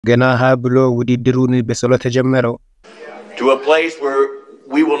ገና ብሎ ውድድሩን በጸሎት ተጀመረው to a place where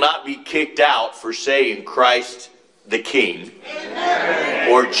we will not be kicked out for saying Christ the King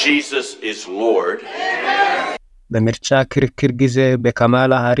or Jesus is Lord. በምርጫ ክርክር ጊዜ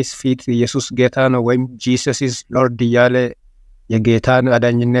በካማላ ሃሪስ ፊት ኢየሱስ ጌታ ነው ወይም Jesus is Lord ያለ የጌታን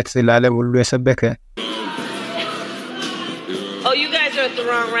አዳኝነት ለዓለም ሁሉ የሰበከ Oh, you guys are at the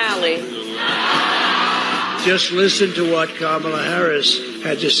wrong rally. Just listen to what Kamala Harris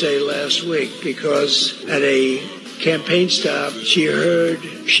had to say last week, because at a campaign stop, she heard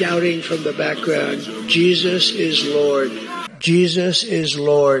shouting from the background, Jesus is Lord. Jesus is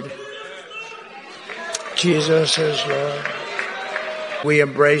Lord. Jesus is Lord. We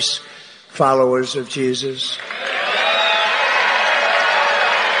embrace followers of Jesus.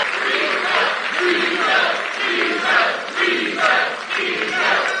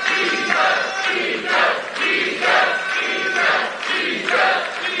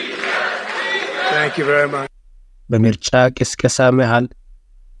 Thank you very much. በምርጫ ቅስቀሳ መሃል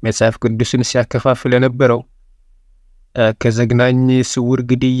መጽሐፍ ቅዱስን ሲያከፋፍል የነበረው ከዘግናኝ ስውር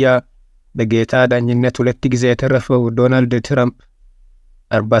ግድያ በጌታ ዳኝነት ሁለት ጊዜ የተረፈው ዶናልድ ትራምፕ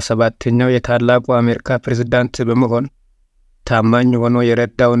 47ኛው የታላቁ አሜሪካ ፕሬዝዳንት በመሆን ታማኝ ሆኖ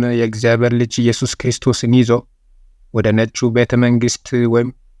የረዳውን የእግዚአብሔር ልጅ ኢየሱስ ክርስቶስን ይዞ ወደ ነጩ ቤተ መንግስት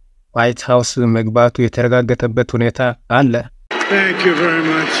ወይም ዋይት ሃውስ መግባቱ የተረጋገጠበት ሁኔታ አለ Thank you very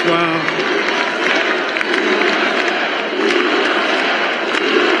much. Wow.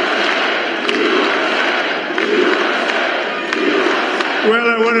 Well,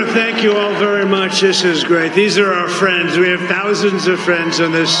 I want to thank you all very much. This is great. These are our friends. We have thousands of friends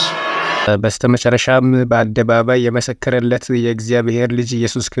on this. በስተመጨረሻም በአደባባይ የመሰከረለት የእግዚአብሔር ልጅ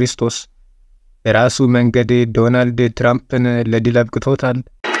ኢየሱስ ክርስቶስ በራሱ መንገድ ዶናልድ ትራምፕን ለድል አብቅቶታል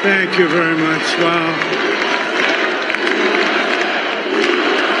Thank you very much. Wow.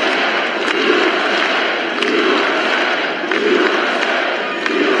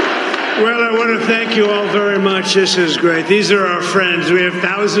 Well, I want to thank you all very much. This is great. These are our friends. We have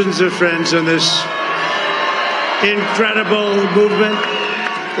thousands of friends on this incredible movement.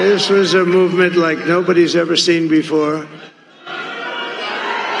 This was a movement like nobody's ever seen before.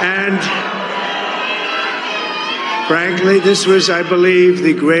 And frankly, this was, I believe,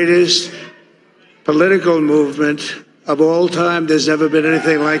 the greatest political movement of all time. There's never been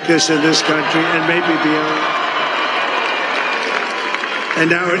anything like this in this country and maybe beyond. And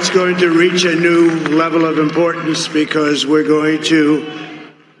now it's going to reach a new level of importance because we're going to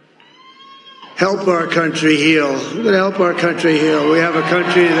help our country heal. We're going to help our country heal. We have a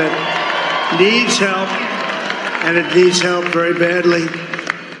country that needs help, and it needs help very badly.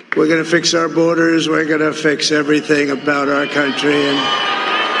 We're going to fix our borders. We're going to fix everything about our country. And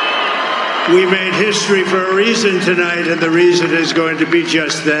we made history for a reason tonight, and the reason is going to be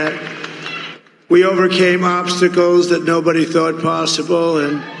just that. We overcame obstacles that nobody thought possible,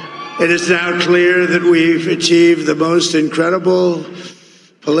 and it is now clear that we've achieved the most incredible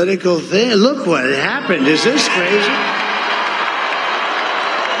political thing. Look what happened. Is this crazy?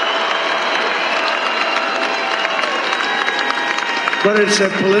 But it's a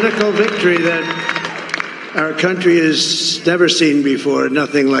political victory that our country has never seen before,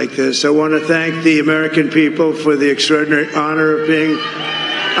 nothing like this. I want to thank the American people for the extraordinary honor of being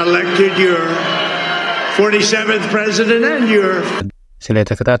elected your 47th president and your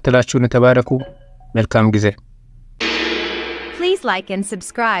ስለተከታተላችሁን ተባረኩ መልካም ጊዜ Please like and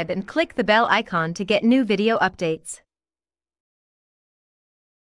subscribe and click the bell icon to get new video updates.